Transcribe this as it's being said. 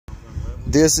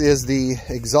This is the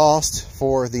exhaust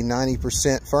for the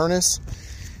 90% furnace,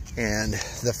 and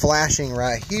the flashing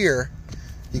right here,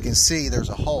 you can see there's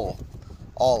a hole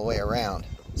all the way around.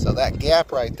 So that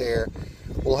gap right there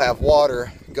will have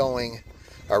water going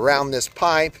around this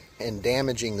pipe and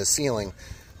damaging the ceiling.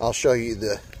 I'll show you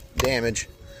the damage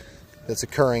that's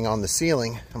occurring on the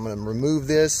ceiling. I'm going to remove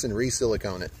this and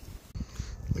re-silicone it.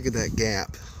 Look at that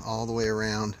gap all the way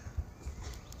around.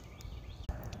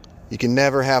 You can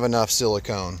never have enough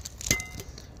silicone.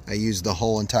 I used the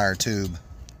whole entire tube.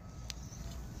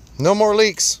 No more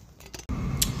leaks.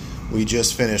 We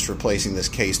just finished replacing this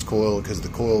cased coil because the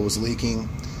coil was leaking,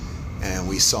 and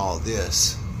we saw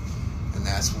this, and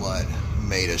that's what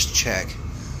made us check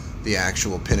the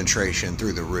actual penetration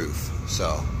through the roof.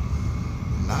 So,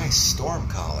 nice storm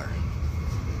collar.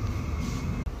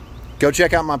 Go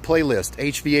check out my playlist,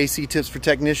 HVAC Tips for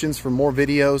Technicians, for more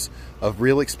videos of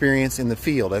real experience in the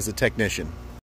field as a technician.